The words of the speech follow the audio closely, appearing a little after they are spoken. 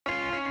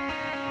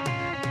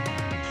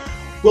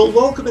Well,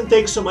 welcome and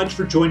thanks so much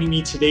for joining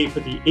me today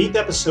for the 8th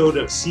episode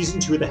of Season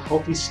 2 of the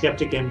Healthy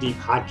Skeptic MD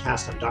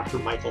podcast. I'm Dr.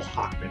 Michael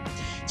Hockman.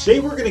 Today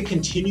we're going to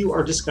continue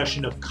our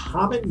discussion of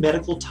common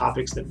medical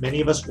topics that many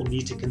of us will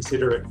need to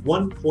consider at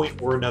one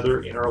point or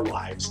another in our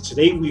lives.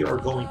 Today we are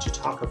going to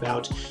talk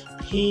about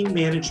pain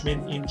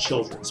management in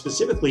children.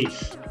 Specifically,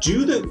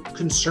 do the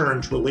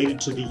concerns related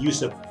to the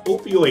use of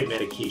opioid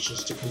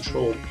medications to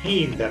control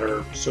pain that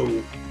are so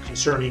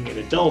concerning in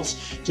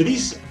adults, do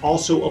these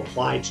also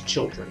apply to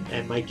children?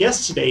 And my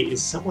guest today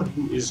is someone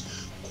who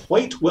is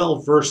quite well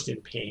versed in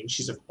pain.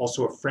 She's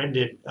also a friend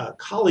and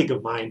colleague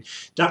of mine,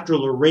 Dr.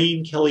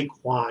 Lorraine Kelly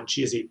Kwan.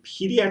 She is a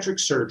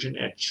pediatric surgeon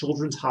at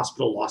Children's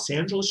Hospital Los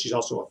Angeles. She's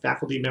also a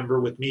faculty member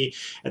with me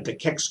at the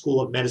Keck School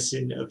of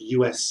Medicine of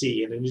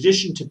USC. And in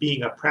addition to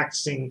being a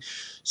practicing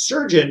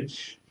surgeon,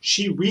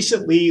 she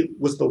recently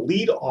was the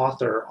lead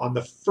author on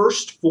the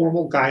first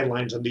formal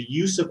guidelines on the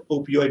use of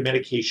opioid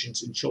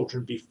medications in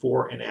children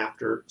before and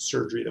after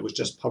surgery that was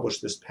just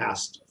published this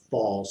past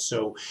fall.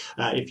 So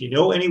if you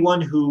know anyone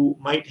who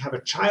might have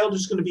a child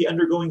who's going to be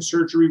undergoing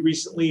surgery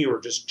recently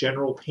or just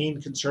general pain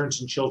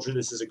concerns in children,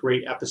 this is a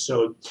great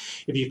episode.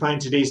 If you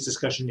find today's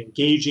discussion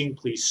engaging,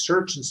 please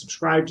search and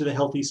subscribe to the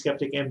Healthy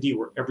Skeptic MD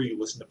wherever you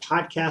listen to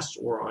podcasts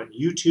or on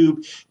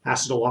YouTube.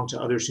 Pass it along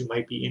to others who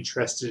might be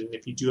interested. And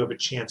if you do have a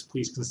chance,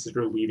 please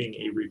consider leaving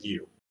a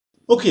review.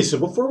 Okay, so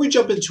before we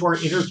jump into our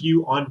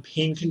interview on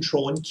pain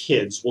control in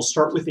kids, we'll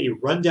start with a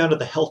rundown of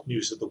the health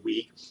news of the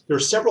week. There are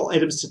several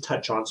items to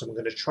touch on, so I'm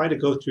going to try to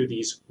go through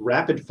these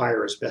rapid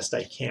fire as best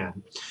I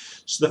can.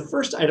 So the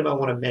first item I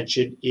want to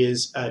mention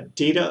is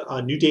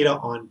new data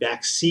on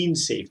vaccine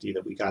safety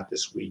that we got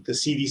this week. The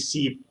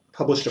CDC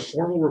published a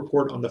formal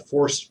report on the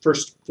first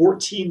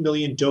 14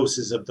 million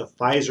doses of the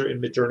Pfizer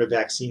and Moderna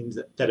vaccines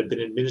that have been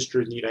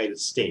administered in the United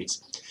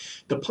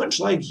States. The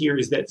punchline here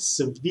is that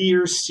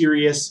severe,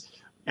 serious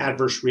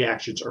adverse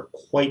reactions are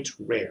quite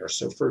rare.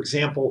 So, for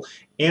example,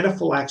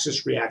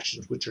 anaphylaxis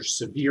reactions, which are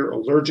severe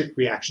allergic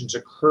reactions,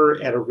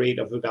 occur at a rate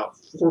of about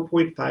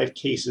 4.5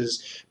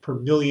 cases per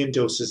million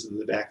doses of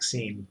the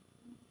vaccine.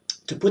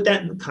 To put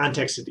that in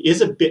context, it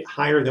is a bit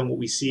higher than what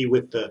we see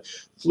with the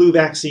flu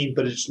vaccine,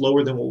 but it's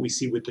lower than what we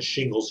see with the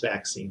shingles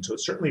vaccine. So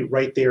it's certainly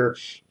right there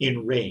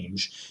in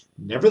range.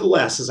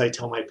 Nevertheless, as I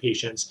tell my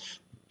patients,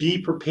 be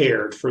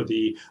prepared for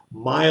the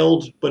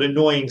mild but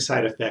annoying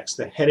side effects,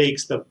 the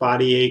headaches, the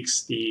body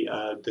aches, the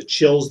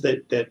chills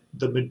that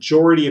the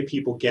majority of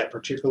people get,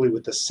 particularly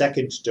with the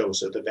second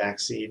dose of the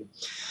vaccine.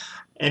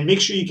 And make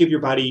sure you give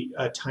your body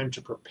time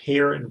to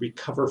prepare and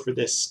recover for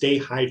this. Stay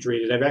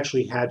hydrated. I've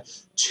actually had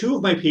 2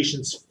 of my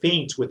patients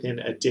faint within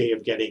a day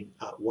of getting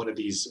one of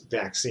these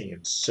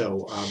vaccines.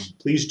 So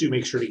please do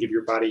make sure to give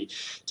your body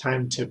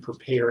time to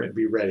prepare and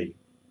be ready.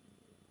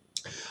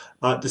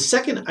 The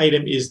second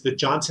item is the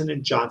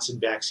Johnson & Johnson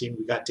vaccine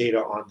we got data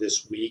on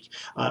this week.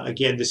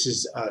 Again, this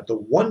is the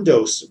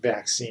one-dose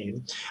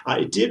vaccine.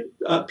 It did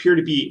appear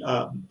to be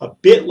a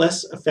bit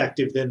less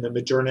effective than the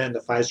Moderna and the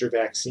Pfizer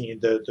vaccine.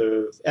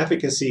 The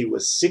efficacy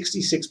was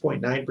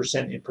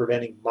 66.9% in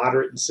preventing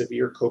moderate and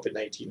severe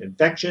COVID-19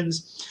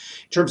 infections.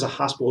 In terms of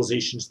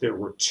hospitalizations, there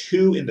were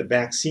 2 in the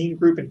vaccine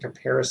group in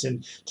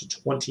comparison to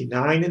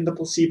 29 in the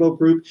placebo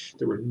group.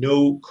 There were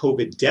no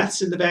COVID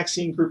deaths in the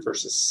vaccine group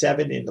versus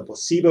 7 in the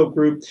placebo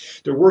group.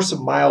 There were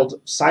some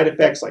mild side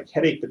effects like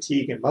headache,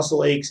 fatigue, and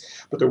muscle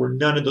aches, but there were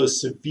none of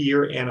those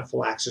severe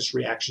anaphylaxis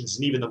reactions,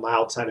 and even the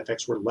mild side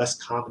effects were less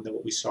common than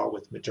what we saw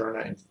with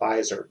Moderna and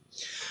Pfizer.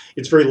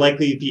 It's very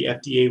likely the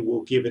FDA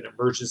will give an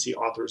emergency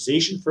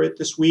authorization for it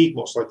this week,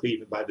 most likely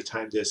even by the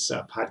time this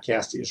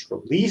podcast is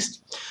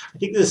released. I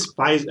think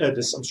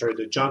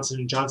the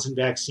Johnson & Johnson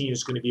vaccine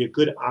is going to be a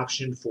good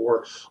option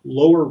for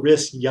lower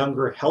risk,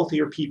 younger,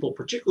 healthier people,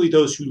 particularly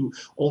those who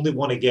only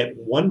want to get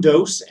one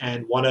dose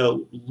and want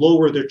to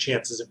lower their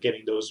chances of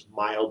getting those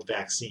mild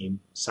vaccine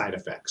side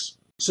effects.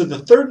 So the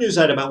third news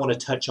item I want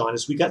to touch on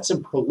is we got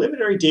some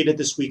preliminary data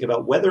this week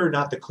about whether or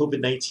not the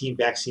COVID-19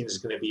 vaccine is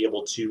going to be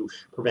able to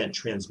prevent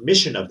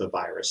transmission of the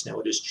virus. Now,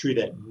 it is true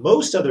that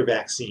most other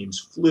vaccines,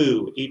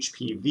 flu,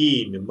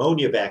 HPV,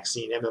 pneumonia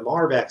vaccine,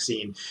 MMR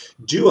vaccine,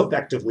 do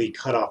effectively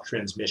cut off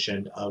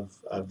transmission of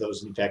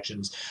those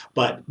infections,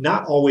 but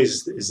not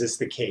always is this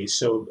the case.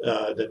 So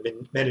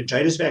the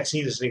meningitis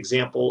vaccine is an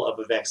example of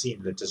a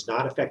vaccine that does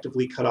not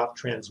effectively cut off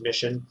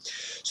transmission.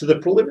 So the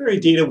preliminary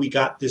data we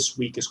got this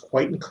week is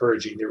quite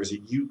encouraging. There was a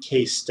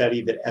UK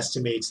study that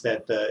estimates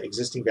that the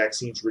existing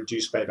vaccines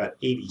reduced by about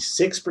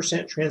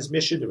 86%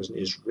 transmission. There was an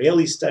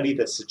Israeli study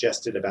that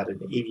suggested about an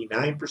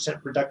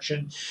 89%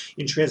 reduction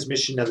in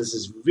transmission. Now, this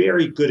is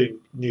very good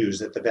news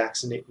that the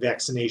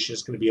vaccination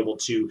is going to be able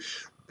to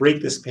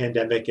break this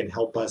pandemic and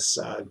help us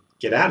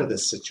get out of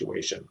this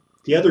situation.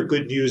 The other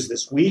good news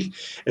this week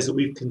is that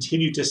we've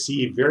continued to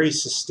see very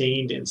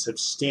sustained and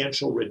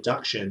substantial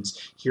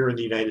reductions here in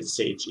the United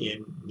States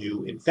in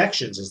new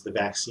infections as the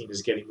vaccine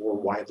is getting more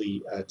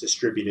widely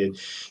distributed.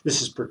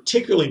 This is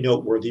particularly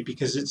noteworthy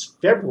because it's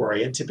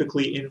February, and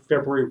typically in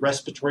February,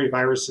 respiratory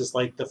viruses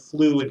like the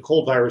flu and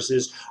cold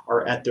viruses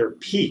are at their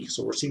peak.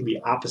 So we're seeing the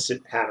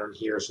opposite pattern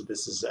here. So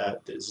this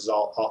is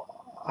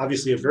all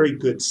obviously a very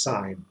good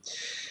sign.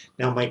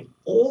 Now, my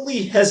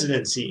only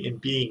hesitancy in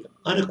being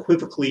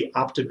unequivocally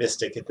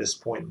optimistic at this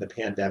point in the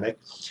pandemic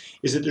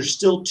is that there's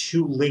still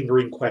two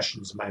lingering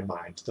questions in my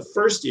mind. The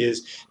first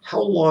is,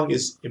 how long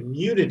is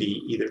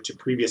immunity, either to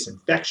previous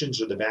infections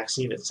or the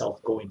vaccine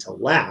itself, going to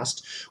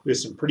last? We have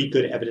some pretty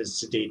good evidence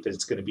to date that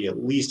it's going to be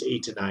at least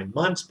 8 to 9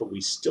 months, but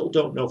we still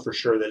don't know for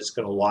sure that it's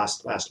going to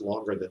last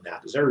longer than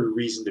that. There's every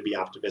reason to be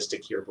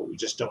optimistic here, but we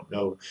just don't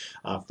know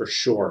for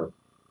sure.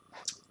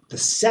 The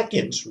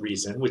second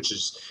reason, which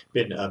has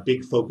been a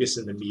big focus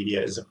in the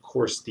media, is of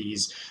course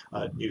these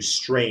new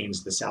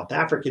strains, the South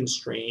African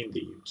strain,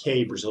 the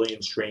UK,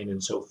 Brazilian strain,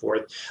 and so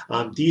forth.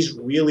 These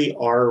really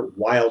are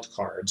wild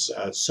cards.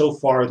 So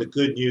far, the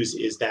good news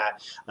is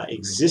that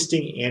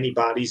existing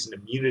antibodies and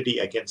immunity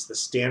against the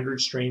standard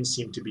strains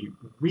seem to be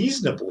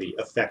reasonably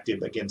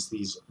effective against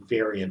these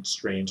variant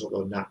strains,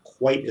 although not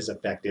quite as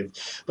effective.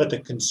 But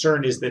the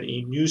concern is that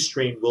a new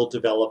strain will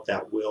develop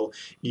that will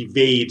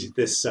evade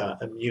this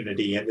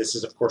immunity. And this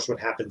is, of course, what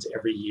happens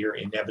every year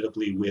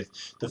inevitably with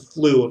the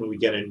flu when we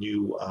get a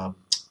new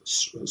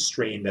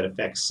strain that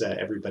affects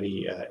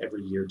everybody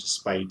every year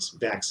despite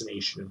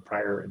vaccination and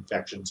prior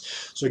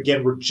infections. So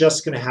again, we're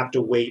just going to have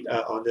to wait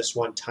on this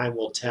one. Time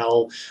will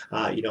tell.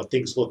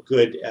 Things look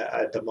good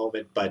at the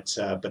moment, but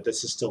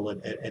this is still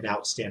an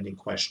outstanding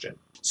question.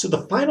 So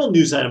the final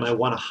news item I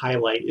want to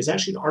highlight is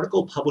actually an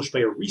article published by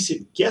a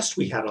recent guest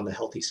we had on the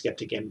Healthy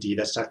Skeptic MD.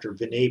 That's Dr.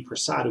 Vinay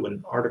Prasad, in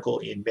an article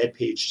in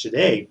MedPage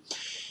Today.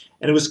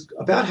 And it was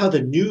about how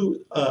the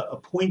new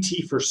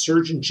appointee for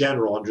Surgeon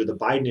General under the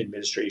Biden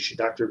administration,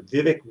 Dr.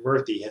 Vivek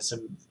Murthy, has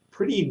some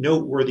pretty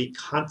noteworthy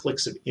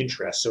conflicts of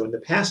interest. So in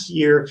the past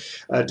year,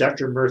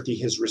 Dr.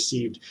 Murthy has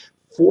received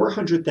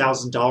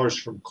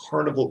 $400,000 from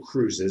Carnival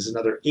Cruises,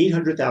 another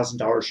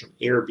 $800,000 from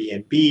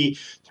Airbnb,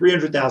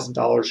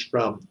 $300,000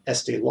 from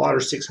Estee Lauder,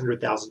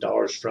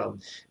 $600,000 from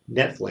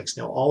Netflix.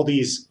 Now, all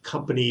these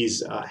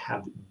companies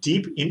have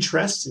deep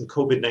interests in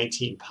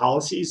COVID-19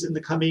 policies in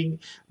the coming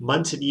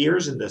months and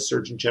years, and the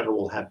Surgeon General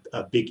will have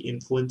a big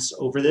influence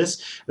over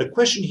this. The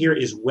question here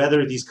is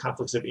whether these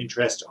conflicts of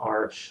interest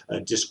are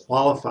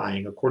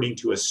disqualifying. According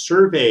to a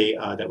survey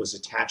that was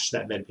attached to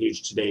that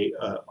MedPage Today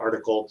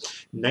article,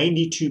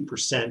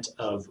 92%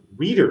 of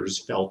readers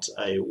felt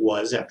it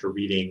was after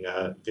reading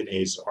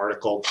Vinay's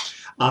article.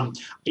 I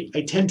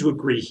tend to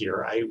agree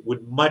here. I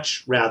would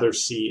much rather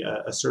see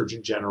a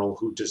Surgeon General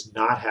who does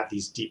not have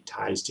these deep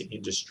ties to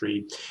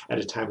industry at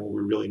a time when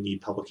we really need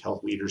public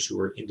health leaders who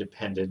are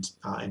independent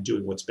and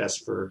doing what's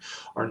best for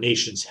our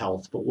nation's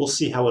health. But we'll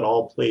see how it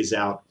all plays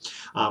out.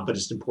 But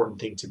it's an important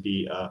thing to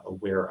be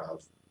aware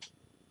of.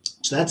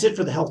 So that's it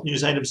for the health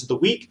news items of the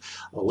week.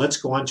 Let's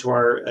go on to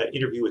our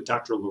interview with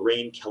Dr.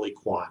 Lorraine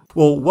Kelly-Kwan.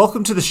 Well,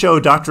 welcome to the show,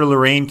 Dr.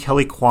 Lorraine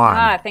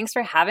Kelly-Kwan. Thanks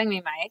for having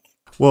me, Mike.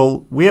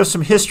 Well, we have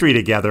some history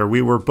together.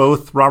 We were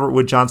both Robert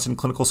Wood Johnson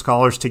clinical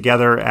scholars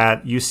together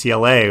at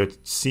UCLA.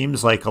 It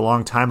seems like a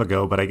long time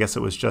ago, but I guess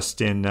it was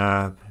just in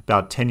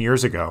about 10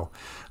 years ago.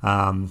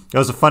 It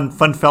was a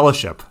fun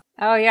fellowship.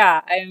 Oh,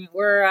 yeah.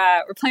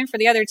 We're playing for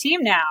the other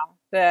team now.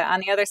 On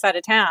the other side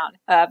of town,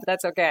 but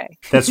that's okay.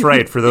 That's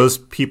right. For those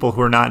people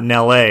who are not in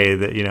LA,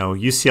 that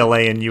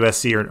UCLA and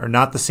USC are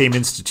not the same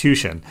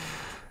institution.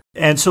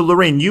 And so,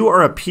 Lorraine, you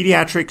are a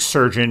pediatric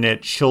surgeon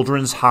at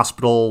Children's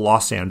Hospital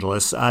Los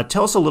Angeles.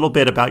 Tell us a little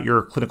bit about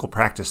your clinical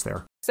practice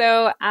there.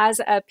 So as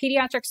a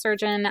pediatric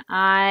surgeon,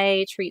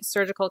 I treat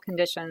surgical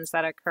conditions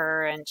that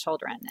occur in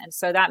children. And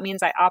so that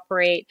means I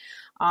operate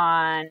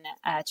on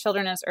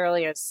children as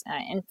early as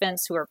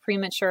infants who are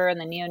premature in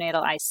the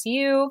neonatal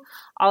ICU,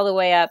 all the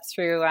way up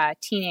through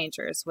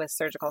teenagers with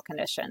surgical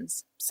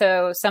conditions.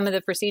 So some of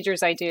the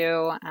procedures I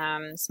do,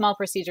 small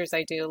procedures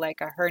I do,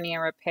 like a hernia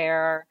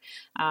repair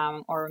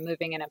or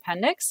removing an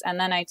appendix. And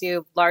then I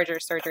do larger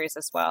surgeries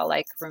as well,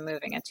 like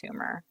removing a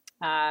tumor.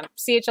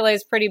 CHLA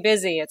is pretty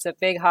busy. It's a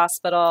big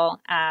hospital,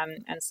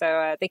 and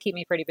so they keep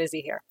me pretty busy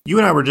here. You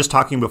and I were just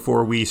talking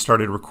before we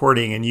started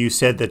recording, and you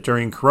said that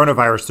during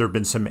coronavirus there have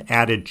been some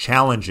added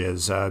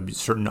challenges,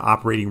 certain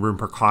operating room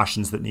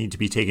precautions that need to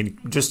be taken.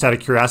 Just out of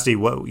curiosity,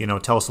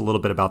 tell us a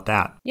little bit about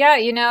that. Yeah,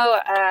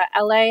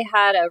 LA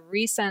had a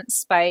recent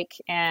spike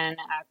in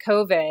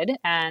COVID,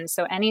 and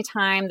so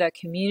anytime the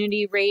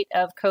community rate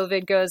of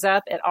COVID goes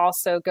up, it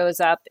also goes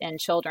up in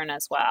children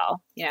as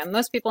well.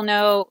 Most people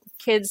know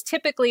kids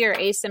typically are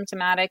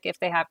asymptomatic if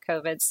they have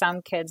COVID.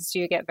 Some kids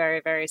do get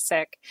very, very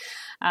sick.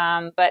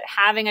 But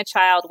having a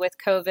child with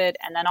COVID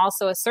and then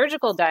also a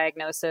surgical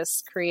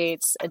diagnosis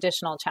creates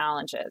additional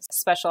challenges.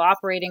 Special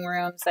operating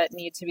rooms that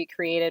need to be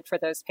created for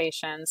those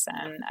patients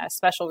and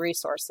special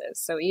resources.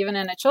 So even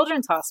in a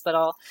children's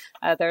hospital,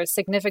 there's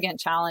significant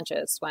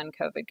challenges when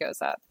COVID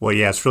goes up. Well,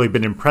 yeah, it's really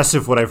been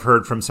impressive what I've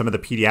heard from some of the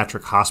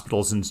pediatric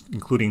hospitals,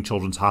 including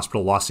Children's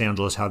Hospital Los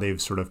Angeles, how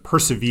they've sort of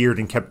persevered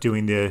and kept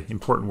doing the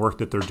important work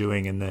that they're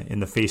doing in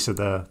the face of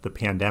the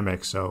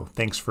pandemic. So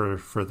thanks for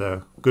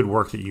the good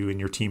work that you and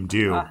your team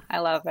do. Oh, I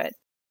love it.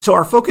 So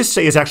our focus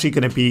today is actually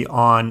going to be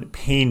on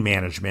pain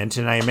management.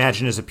 And I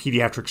imagine as a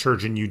pediatric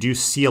surgeon, you do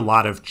see a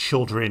lot of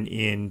children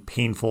in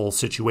painful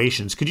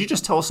situations. Could you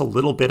just tell us a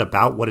little bit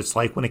about what it's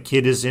like when a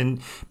kid is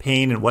in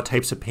pain and what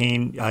types of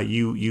pain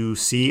you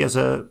see as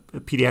a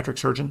pediatric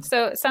surgeon?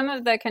 So some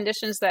of the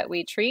conditions that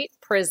we treat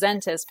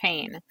present as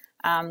pain.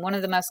 One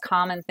of the most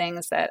common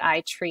things that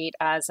I treat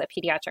as a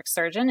pediatric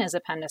surgeon is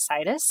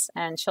appendicitis,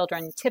 and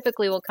children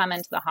typically will come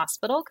into the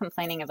hospital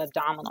complaining of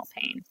abdominal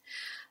pain.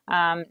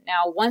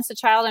 Now, once a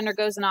child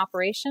undergoes an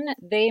operation,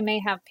 they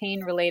may have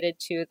pain related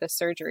to the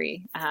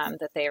surgery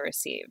that they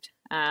received.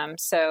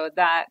 So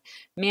that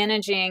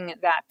managing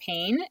that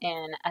pain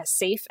in a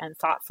safe and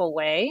thoughtful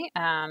way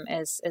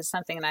is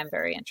something that I'm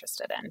very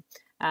interested in.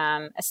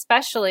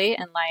 Especially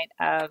in light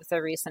of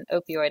the recent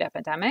opioid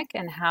epidemic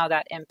and how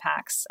that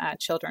impacts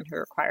children who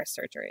require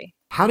surgery.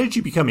 How did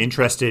you become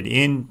interested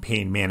in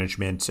pain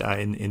management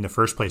in the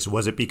first place?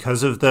 Was it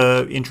because of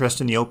the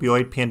interest in the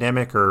opioid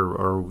pandemic,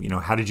 or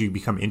how did you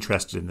become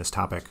interested in this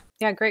topic?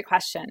 Yeah, great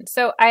question.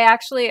 So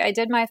I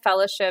did my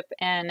fellowship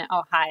in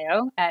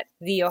Ohio at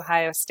The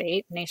Ohio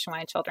State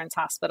Nationwide Children's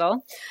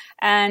Hospital.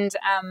 And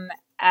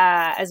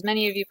as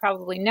many of you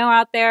probably know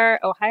out there,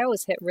 Ohio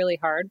was hit really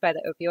hard by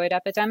the opioid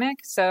epidemic.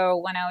 So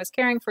when I was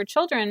caring for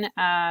children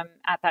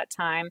at that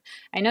time,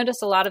 I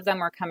noticed a lot of them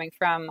were coming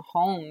from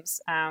homes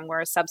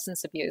where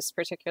substance abuse,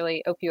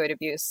 particularly opioid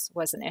abuse,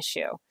 was an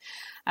issue.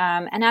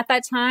 And at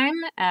that time,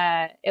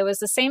 it was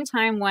the same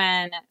time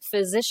when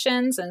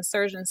physicians and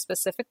surgeons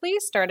specifically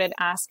started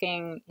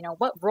asking,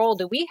 what role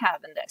do we have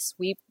in this?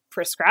 We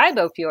prescribe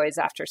opioids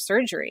after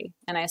surgery.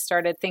 And I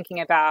started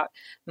thinking about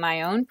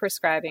my own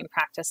prescribing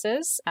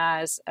practices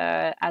as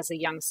a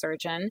young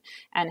surgeon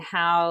and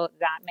how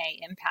that may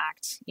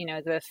impact,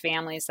 the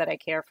families that I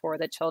care for,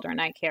 the children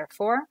I care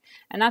for.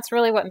 And that's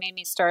really what made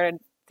me start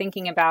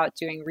thinking about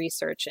doing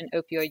research in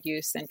opioid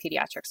use in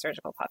pediatric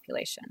surgical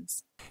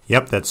populations.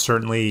 Yep, that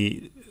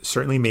certainly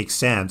makes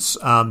sense.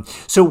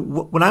 So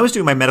when I was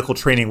doing my medical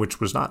training,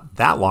 which was not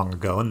that long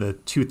ago in the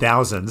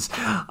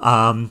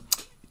 2000s,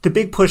 the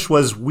big push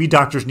was we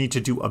doctors need to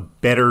do a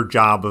better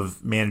job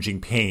of managing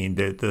pain.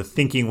 The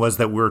thinking was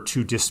that we're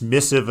too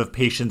dismissive of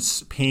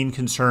patients' pain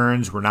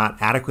concerns. We're not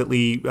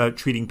adequately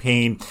treating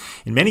pain.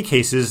 In many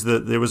cases,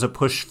 there was a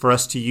push for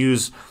us to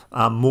use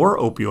more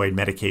opioid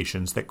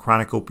medications, that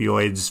chronic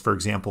opioids, for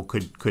example,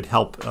 could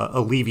help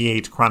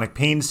alleviate chronic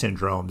pain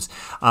syndromes.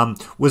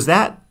 Was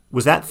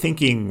that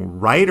thinking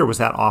right, or was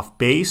that off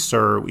base?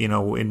 Or,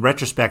 in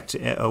retrospect,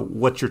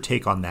 what's your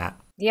take on that?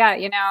 Yeah,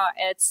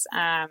 it's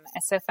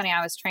so funny.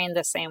 I was trained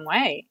the same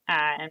way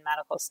in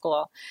medical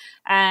school.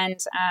 And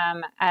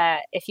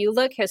if you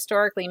look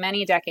historically,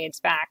 many decades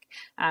back,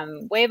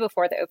 way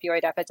before the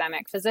opioid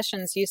epidemic,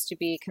 physicians used to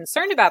be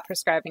concerned about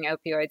prescribing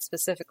opioids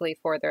specifically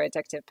for their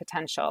addictive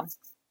potential.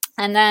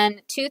 And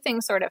then two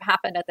things sort of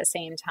happened at the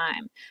same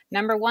time.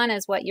 Number one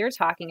is what you're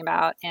talking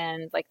about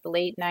in the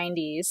late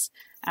 90s.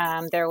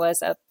 There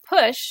was a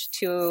push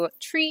to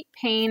treat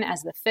pain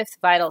as the fifth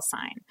vital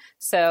sign.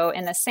 So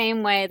in the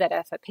same way that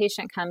if a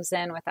patient comes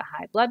in with a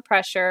high blood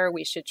pressure,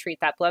 we should treat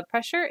that blood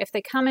pressure. If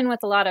they come in with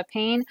a lot of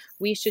pain,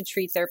 we should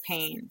treat their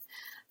pain.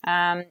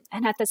 And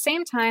at the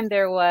same time,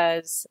 there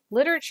was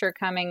literature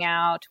coming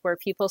out where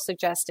people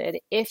suggested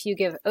if you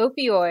give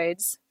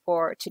opioids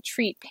to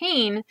treat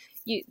pain,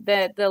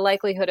 the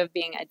likelihood of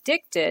being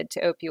addicted to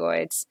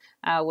opioids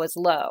was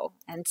low.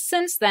 And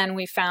since then,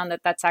 we found that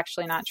that's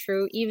actually not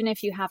true. Even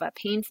if you have a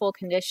painful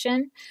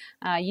condition,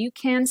 you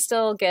can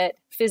still get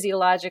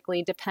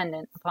physiologically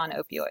dependent upon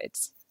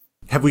opioids.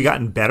 Have we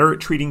gotten better at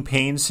treating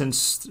pain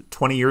since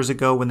 20 years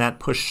ago when that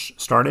push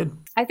started?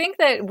 I think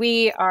that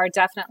we are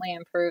definitely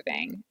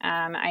improving.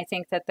 I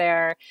think that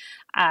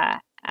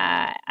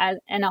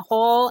in a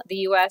whole, the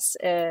U.S.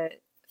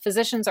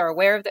 Physicians are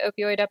aware of the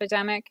opioid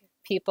epidemic.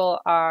 People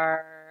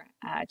are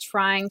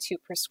trying to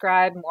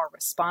prescribe more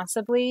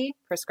responsibly,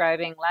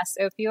 prescribing less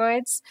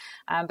opioids.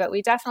 But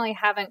we definitely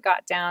haven't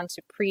got down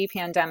to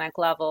pre-pandemic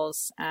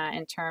levels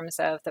in terms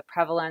of the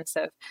prevalence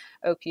of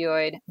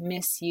opioid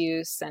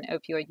misuse and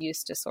opioid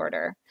use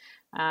disorder.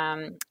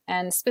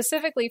 And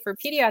specifically for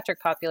pediatric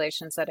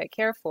populations that I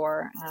care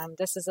for,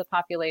 this is a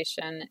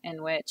population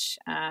in which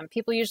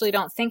people usually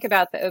don't think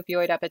about the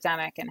opioid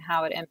epidemic and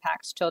how it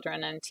impacts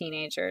children and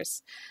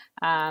teenagers.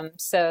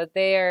 So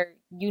they are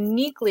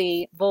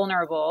uniquely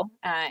vulnerable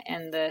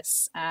in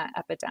this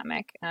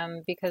epidemic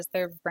because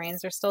their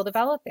brains are still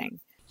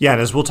developing. Yeah,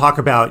 and as we'll talk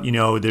about,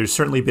 there's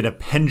certainly been a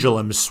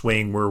pendulum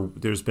swing where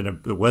there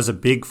was a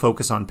big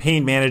focus on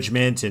pain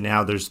management, and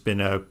now there's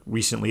been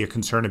recently a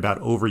concern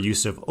about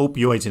overuse of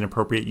opioids,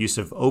 inappropriate use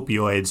of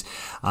opioids.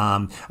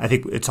 I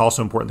think it's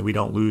also important that we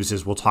don't lose,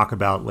 as we'll talk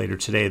about later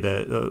today,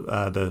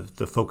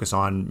 the focus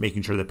on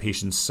making sure that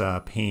patients'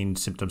 pain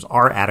symptoms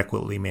are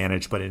adequately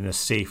managed, but in a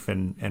safe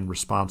and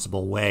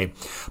responsible way.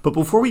 But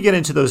before we get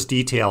into those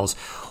details,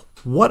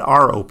 what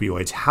are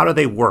opioids? How do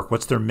they work?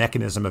 What's their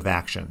mechanism of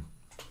action?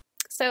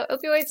 So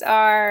opioids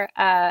are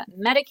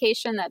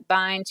medication that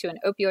bind to an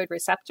opioid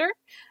receptor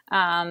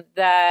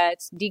that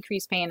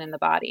decrease pain in the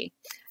body.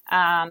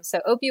 So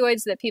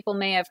opioids that people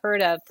may have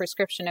heard of,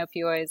 prescription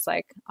opioids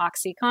like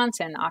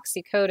OxyContin,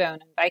 oxycodone,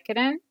 and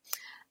Vicodin.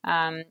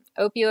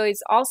 Opioids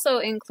also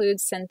include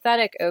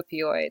synthetic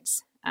opioids,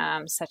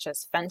 such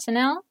as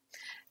fentanyl.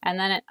 And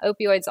then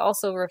opioids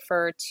also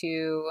refer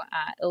to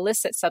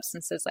illicit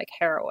substances like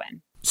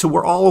heroin. So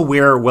we're all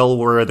well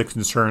aware of the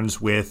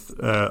concerns with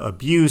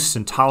abuse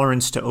and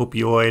tolerance to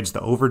opioids, the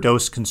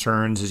overdose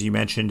concerns, as you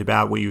mentioned,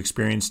 about what you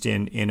experienced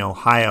in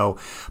Ohio.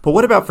 But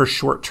what about for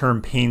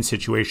short-term pain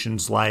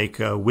situations like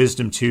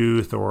wisdom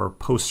tooth or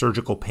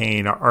post-surgical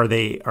pain? Are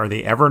they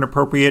ever an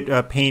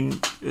appropriate pain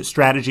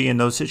strategy in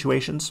those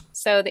situations?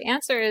 So the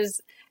answer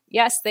is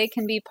yes, they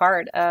can be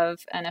part of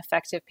an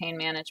effective pain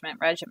management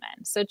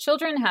regimen. So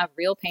children have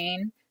real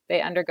pain.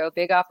 They undergo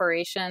big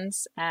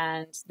operations,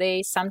 and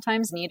they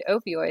sometimes need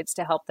opioids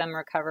to help them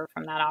recover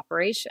from that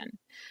operation.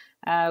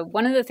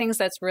 One of the things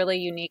that's really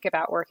unique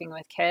about working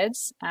with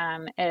kids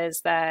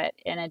is that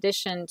in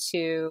addition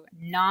to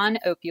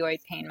non-opioid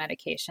pain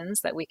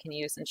medications that we can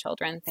use in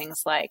children,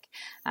 things like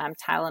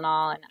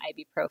Tylenol and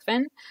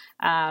ibuprofen,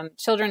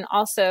 children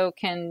also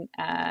can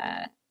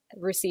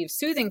receive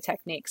soothing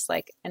techniques,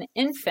 like an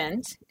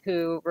infant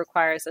who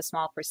requires a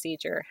small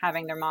procedure,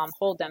 having their mom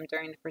hold them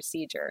during the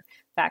procedure.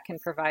 That can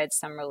provide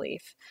some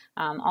relief.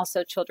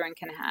 Also, children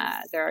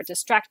there are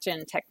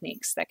distraction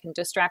techniques that can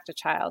distract a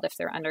child if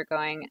they're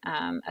undergoing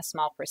a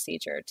small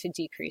procedure to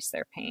decrease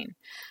their pain.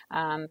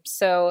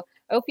 So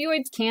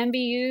opioids can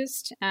be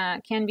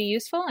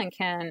useful and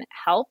can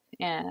help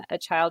a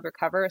child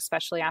recover,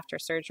 especially after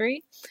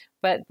surgery,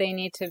 but they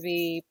need to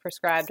be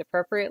prescribed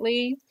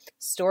appropriately,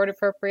 stored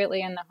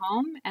appropriately in the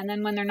home, and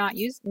then when they're not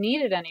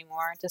needed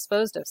anymore,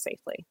 disposed of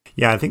safely.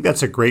 Yeah, I think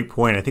that's a great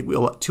point. I think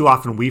too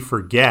often we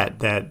forget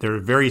that there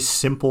are very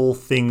simple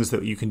things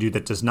that you can do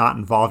that does not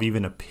involve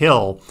even a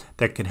pill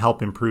that can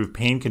help improve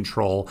pain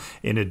control.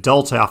 In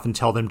adults, I often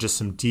tell them just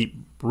some deep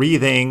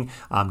breathing,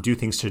 do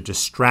things to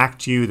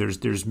distract you.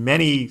 There's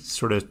many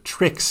sort of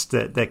tricks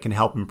that can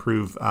help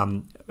improve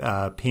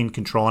pain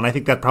control. And I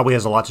think that probably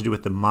has a lot to do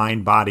with the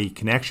mind-body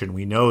connection.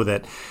 We know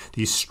that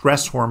these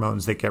stress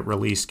hormones that get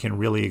released can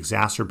really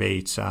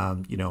exacerbate,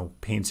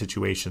 pain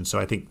situations. So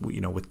I think,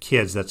 with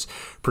kids, that's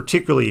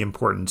particularly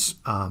important.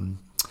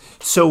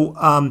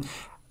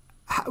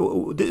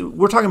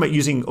 We're talking about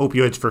using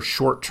opioids for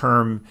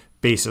short-term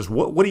basis.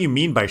 What do you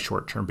mean by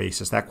short-term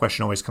basis? That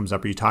question always comes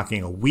up. Are you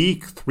talking a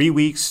week, 3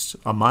 weeks,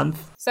 a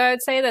month? So I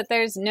would say that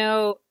there's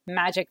no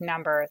magic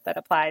number that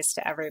applies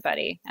to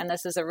everybody. And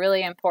this is a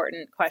really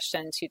important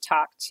question to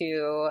talk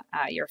to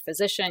your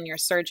physician, your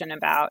surgeon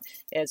about,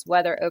 is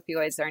whether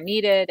opioids are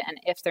needed, and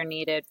if they're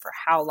needed, for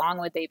how long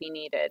would they be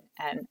needed?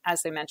 And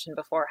as I mentioned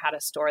before, how to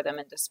store them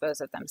and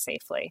dispose of them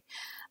safely.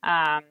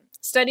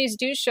 Studies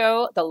do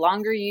show the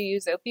longer you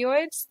use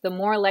opioids, the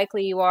more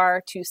likely you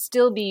are to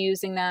still be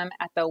using them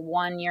at the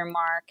 1-year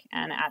mark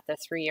and at the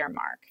 3-year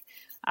mark.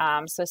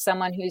 So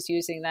someone who's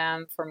using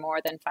them for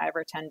more than 5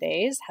 or 10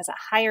 days has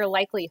a higher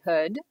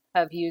likelihood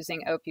of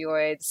using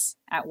opioids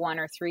at 1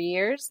 or 3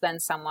 years than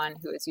someone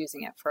who is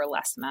using it for a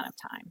less amount of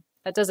time.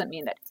 That doesn't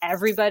mean that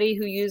everybody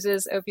who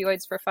uses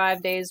opioids for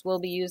 5 days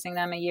will be using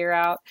them a year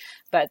out,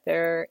 but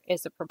there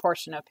is a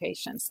proportion of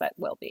patients that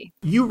will be.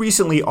 You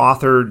recently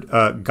authored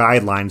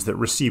guidelines that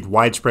received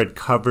widespread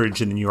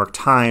coverage in the New York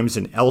Times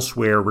and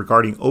elsewhere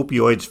regarding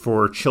opioids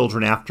for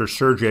children after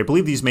surgery. I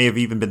believe these may have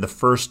even been the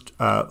first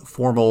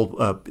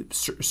formal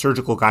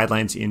surgical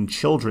guidelines in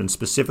children,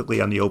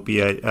 specifically on the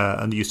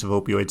use of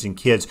opioids in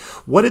kids.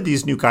 What did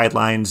these new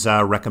guidelines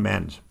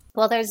recommend?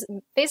 Well, there's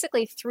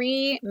basically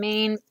 3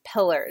 main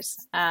pillars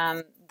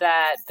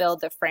that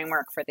build the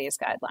framework for these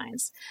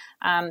guidelines.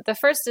 The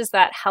first is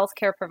that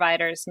healthcare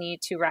providers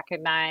need to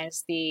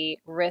recognize the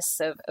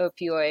risks of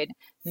opioid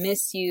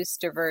misuse,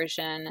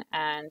 diversion,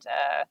 and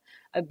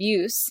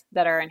abuse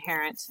that are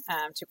inherent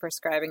to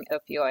prescribing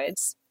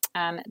opioids.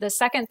 The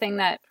second thing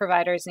that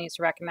providers need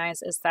to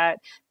recognize is that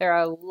there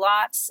are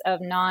lots of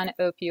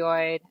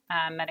non-opioid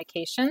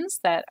medications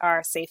that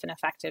are safe and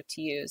effective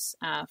to use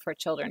for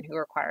children who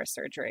require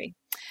surgery.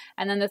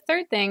 And then the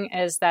third thing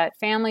is that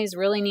families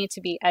really need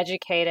to be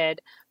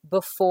educated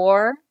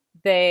before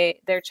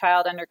their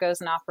child undergoes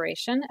an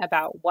operation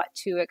about what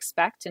to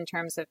expect in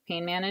terms of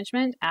pain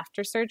management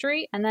after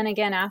surgery, and then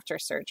again after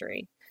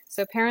surgery.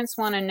 So parents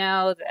want to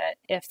know that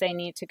if they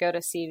need to go to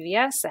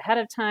CVS ahead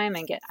of time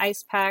and get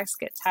ice packs,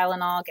 get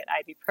Tylenol, get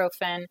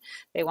ibuprofen,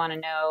 they want to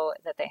know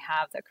that they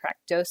have the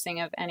correct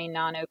dosing of any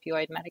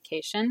non-opioid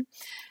medication,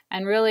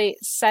 and really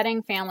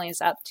setting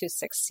families up to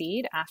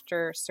succeed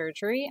after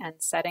surgery and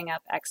setting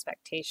up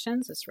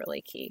expectations is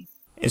really key.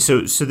 And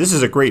so this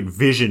is a great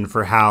vision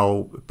for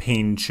how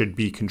pain should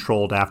be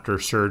controlled after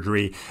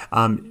surgery.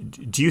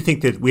 Do you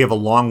think that we have a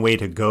long way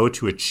to go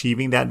to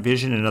achieving that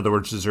vision? In other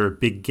words, is there a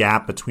big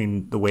gap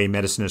between the way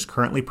medicine is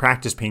currently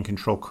practiced, pain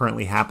control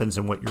currently happens,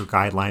 and what your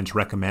guidelines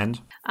recommend?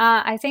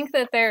 I think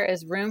that there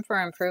is room for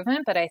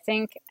improvement, but I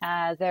think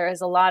there is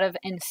a lot of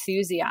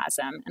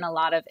enthusiasm and a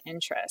lot of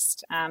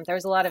interest. There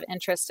was a lot of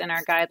interest in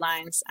our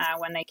guidelines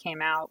when they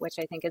came out, which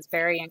I think is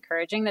very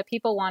encouraging, that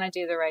people want to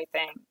do the right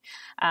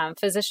thing.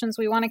 Physicians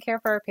we want to care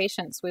for our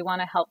patients. We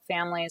want to help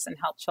families and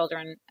help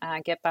children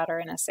get better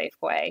in a safe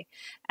way.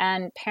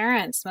 And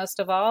parents, most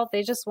of all,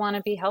 they just want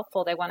to be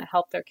helpful. They want to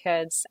help their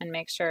kids and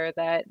make sure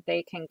that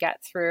they can get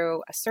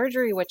through a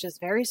surgery, which is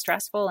very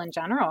stressful in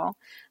general,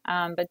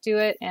 but do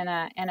it in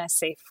a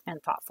safe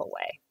and thoughtful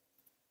way.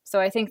 So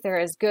I think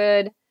there's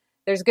good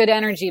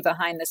energy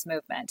behind this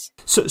movement.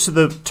 So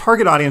the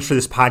target audience for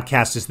this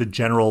podcast is the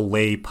general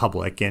lay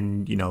public,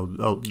 and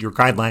your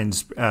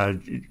guidelines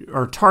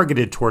are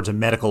targeted towards a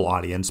medical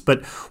audience.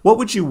 But what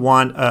would you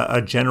want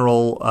a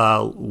general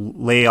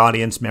lay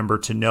audience member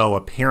to know?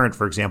 A parent,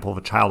 for example, of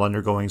a child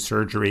undergoing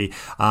surgery.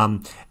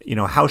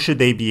 How should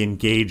they be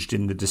engaged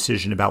in the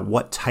decision about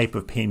what type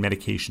of pain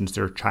medications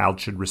their child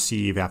should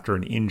receive after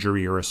an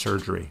injury or a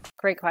surgery?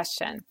 Great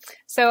question.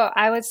 So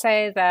I would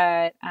say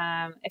that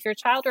if your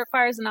child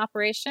requires an operation,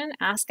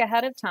 ask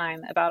ahead of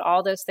time about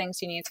all those things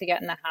you need to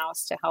get in the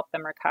house to help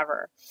them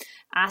recover.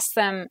 Ask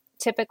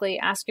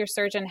your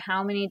surgeon,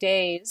 how many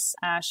days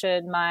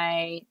should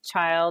my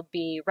child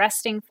be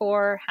resting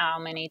for? How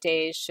many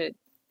days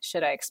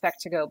should I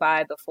expect to go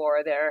by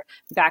before they're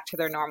back to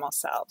their normal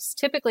selves?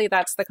 Typically,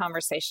 that's the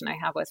conversation I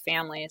have with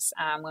families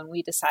when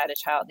we decide a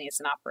child needs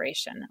an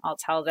operation. I'll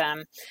tell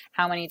them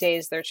how many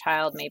days their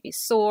child may be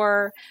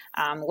sore,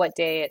 what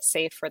day it's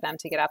safe for them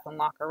to get up and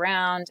walk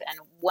around, and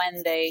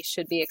when they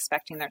should be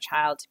expecting their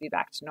child to be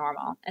back to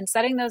normal. And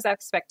setting those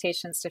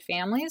expectations to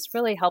families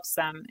really helps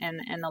them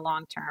in the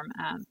long term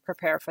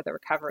prepare for the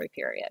recovery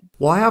period.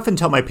 Well, I often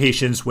tell my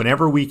patients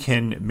whenever we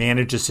can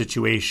manage a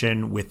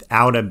situation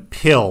without a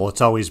pill, it's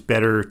always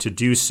better to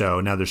do so.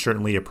 Now, there's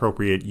certainly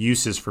appropriate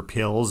uses for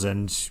pills,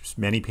 and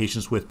many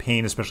patients with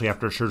pain, especially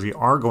after surgery,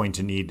 are going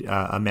to need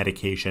a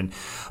medication.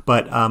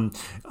 But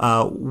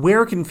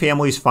where can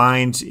families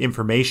find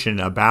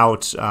information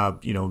about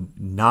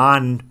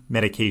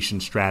non-medication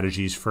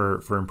strategies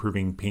for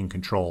improving pain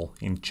control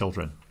in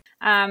children?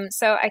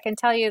 So I can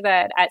tell you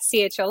that at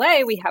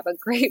CHLA, we have a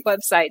great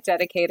website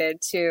dedicated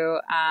to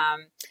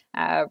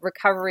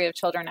recovery of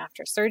children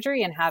after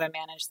surgery and how to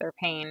manage their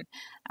pain.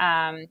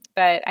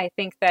 But I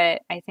think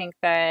that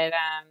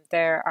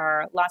there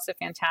are lots of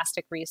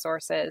fantastic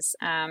resources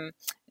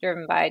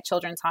driven by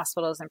children's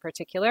hospitals in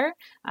particular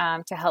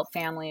to help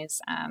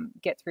families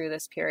get through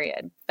this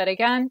period. But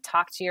again,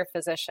 talk to your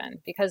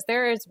physician, because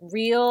there is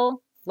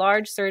real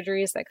large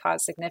surgeries that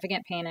cause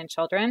significant pain in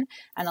children.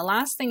 And the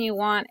last thing you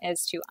want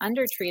is to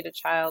undertreat a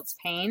child's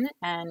pain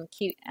and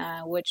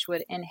which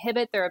would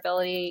inhibit their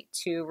ability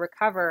to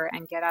recover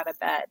and get out of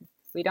bed.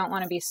 We don't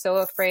want to be so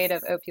afraid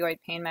of opioid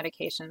pain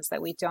medications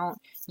that we don't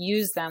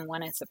use them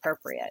when it's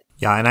appropriate.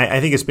 Yeah, and I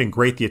think it's been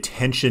great, the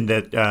attention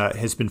that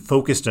has been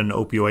focused on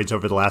opioids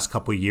over the last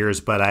couple of years.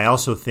 But I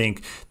also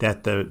think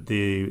that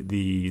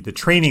the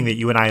training that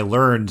you and I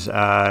learned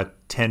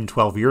 10,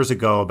 12 years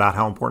ago about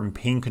how important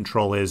pain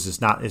control is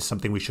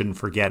something we shouldn't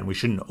forget, and we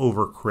shouldn't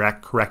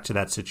correct to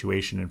that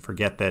situation and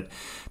forget that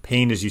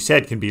pain, as you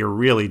said, can be a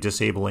really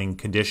disabling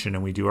condition,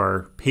 and we do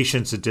our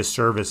patients a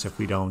disservice if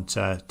we don't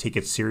take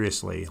it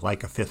seriously,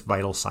 like a fifth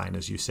vital sign,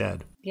 as you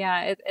said.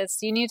 Yeah,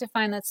 you need to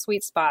find that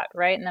sweet spot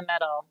right in the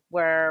middle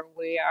where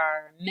we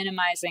are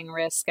minimizing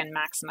risk and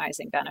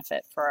maximizing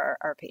benefit for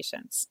our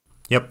patients.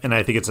 Yep, and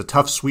I think it's a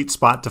tough sweet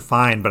spot to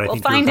find, but I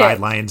think your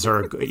guidelines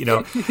are,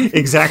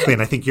 exactly,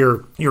 and I think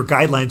your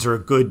guidelines are a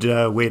good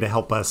way to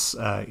help us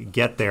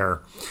get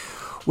there.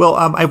 Well,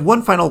 I have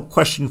one final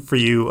question for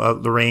you,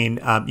 Lorraine.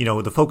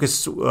 The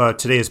focus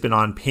today has been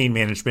on pain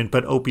management,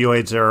 but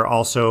opioids are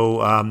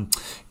also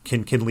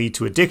can lead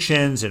to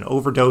addictions and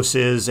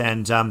overdoses,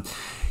 and I'm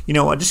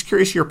just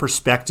curious your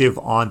perspective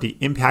on the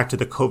impact of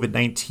the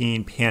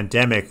COVID-19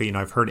 pandemic.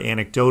 I've heard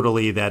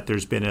anecdotally that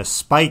there's been a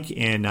spike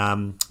in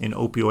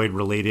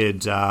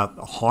opioid-related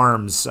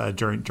harms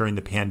during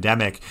the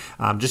pandemic.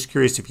 I'm just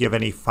curious if you have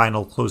any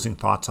final closing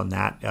thoughts on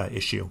that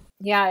issue.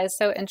 Yeah, it's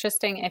so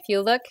interesting. If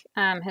you look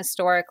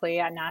historically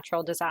at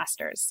natural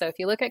disasters, so if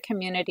you look at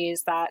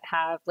communities that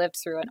have lived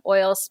through an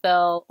oil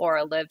spill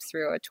or lived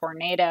through a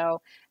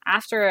tornado,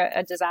 after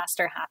a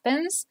disaster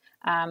happens,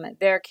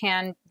 there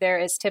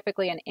is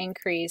typically an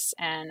increase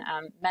in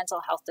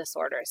mental health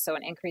disorders, so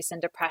an increase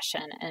in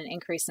depression, an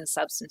increase in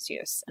substance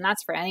use, and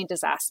that's for any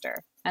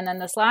disaster. And then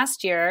this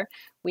last year,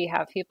 we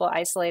have people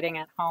isolating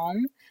at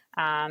home,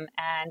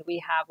 and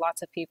we have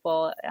lots of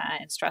people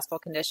in stressful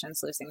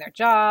conditions losing their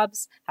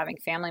jobs, having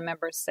family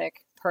members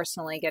sick,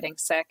 personally getting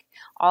sick,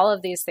 all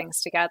of these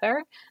things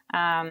together.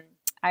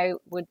 I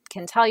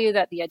can tell you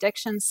that the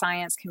addiction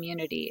science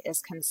community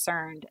is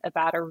concerned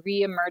about a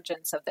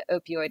reemergence of the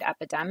opioid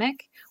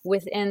epidemic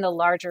within the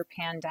larger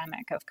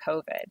pandemic of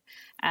COVID.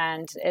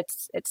 And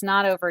it's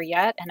not over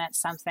yet, and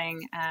it's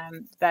something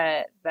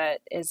that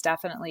is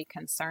definitely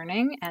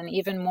concerning, and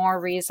even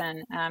more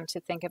reason to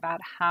think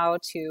about how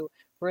to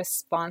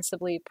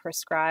responsibly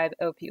prescribe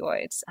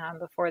opioids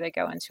before they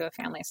go into a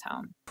family's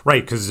home.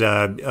 Right, because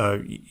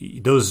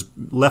those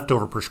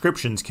leftover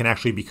prescriptions can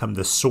actually become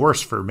the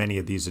source for many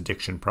of these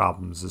addiction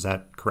problems. Is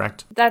that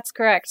correct? That's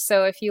correct.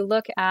 So if you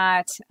look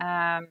at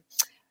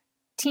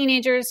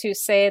teenagers who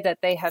say that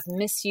they have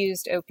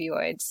misused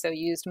opioids, so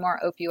used more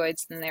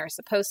opioids than they were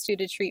supposed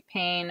to treat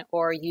pain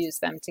or use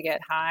them to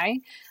get high.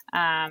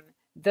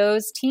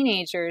 Those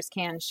teenagers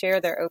can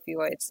share their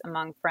opioids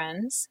among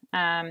friends.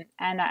 And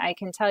I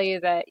can tell you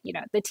that,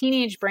 the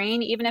teenage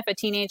brain, even if a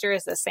teenager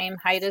is the same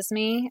height as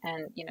me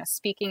and,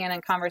 speaking in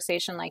a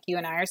conversation like you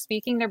and I are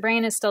speaking, their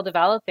brain is still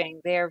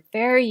developing. They are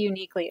very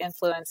uniquely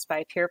influenced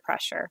by peer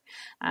pressure.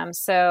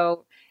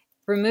 So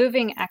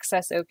removing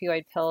excess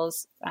opioid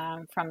pills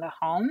from the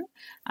home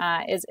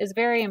is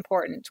very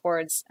important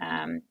towards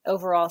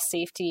overall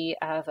safety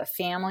of a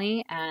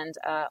family and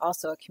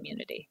also a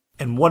community.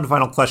 And one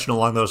final question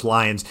along those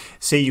lines.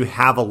 Say you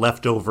have a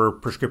leftover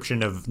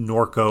prescription of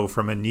Norco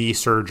from a knee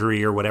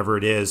surgery or whatever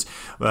it is.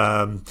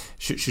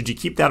 Should you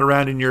keep that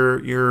around in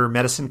your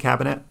medicine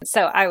cabinet?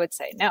 So I would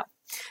say no.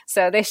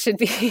 So they should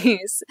be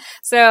used.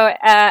 So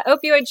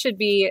opioids should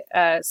be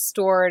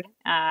stored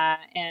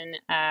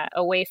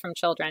away from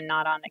children,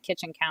 not on the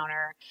kitchen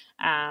counter,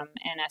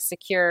 in a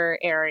secure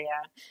area.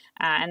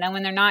 And then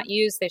when they're not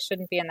used, they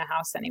shouldn't be in the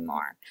house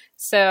anymore.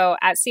 So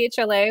at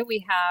CHLA,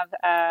 we have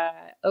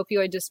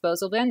opioid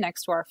disposal bin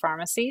next to our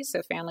pharmacy,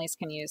 so families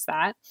can use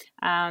that.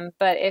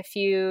 But if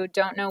you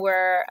don't know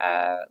where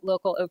a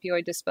local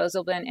opioid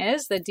disposal bin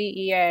is, the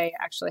DEA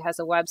actually has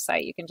a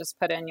website. You can just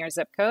put in your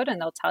zip code and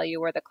they'll tell you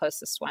where the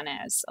closest one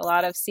is. A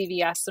lot of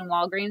CVS and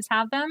Walgreens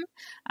have them,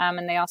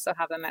 and they also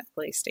have them at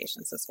police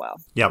stations as well.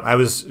 Yeah, I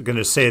was going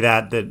to say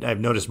that I've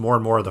noticed more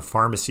and more of the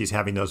pharmacies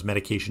having those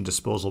medication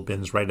disposal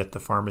bins right at the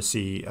pharmacy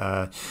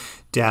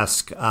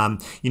desk.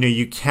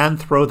 You can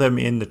throw them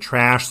in the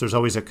trash. There's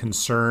always a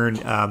concern,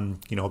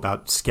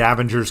 about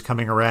scavengers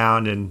coming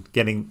around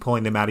and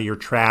pulling them out of your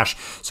trash.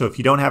 So if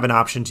you don't have an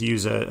option to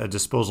use a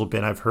disposal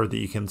bin, I've heard that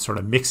you can sort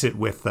of mix it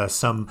with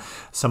some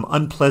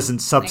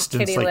unpleasant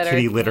substance like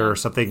kitty litter or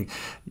something.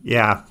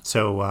 Yeah.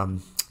 So,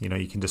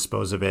 you can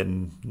dispose of it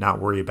and not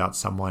worry about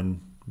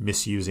someone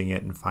misusing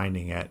it and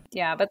finding it.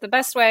 Yeah, but the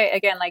best way,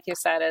 again, like you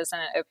said, is in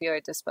an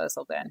opioid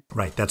disposal bin.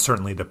 Right. That's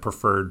certainly the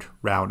preferred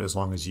route as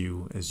long as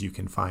you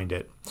can find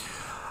it.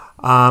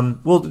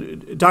 Well,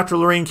 Dr.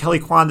 Lorraine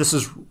Kelly-Kwan, this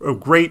is a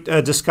great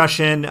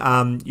discussion.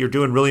 You're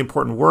doing really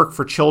important work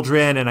for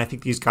children, and I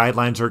think these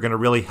guidelines are going to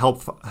really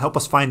help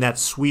us find that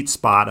sweet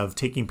spot of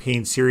taking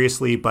pain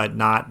seriously, but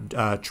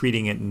not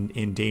treating it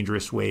in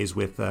dangerous ways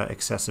with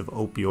excessive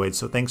opioids.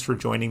 So thanks for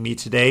joining me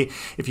today.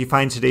 If you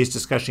find today's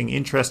discussion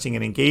interesting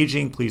and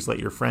engaging, please let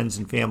your friends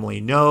and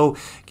family know.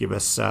 Give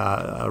us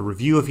a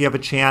review if you have a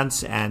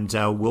chance, and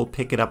we'll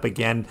pick it up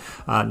again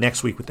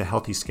next week with the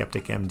Healthy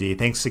Skeptic MD.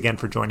 Thanks again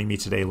for joining me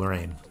today, Lorraine.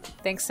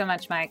 Thanks so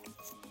much, Mike.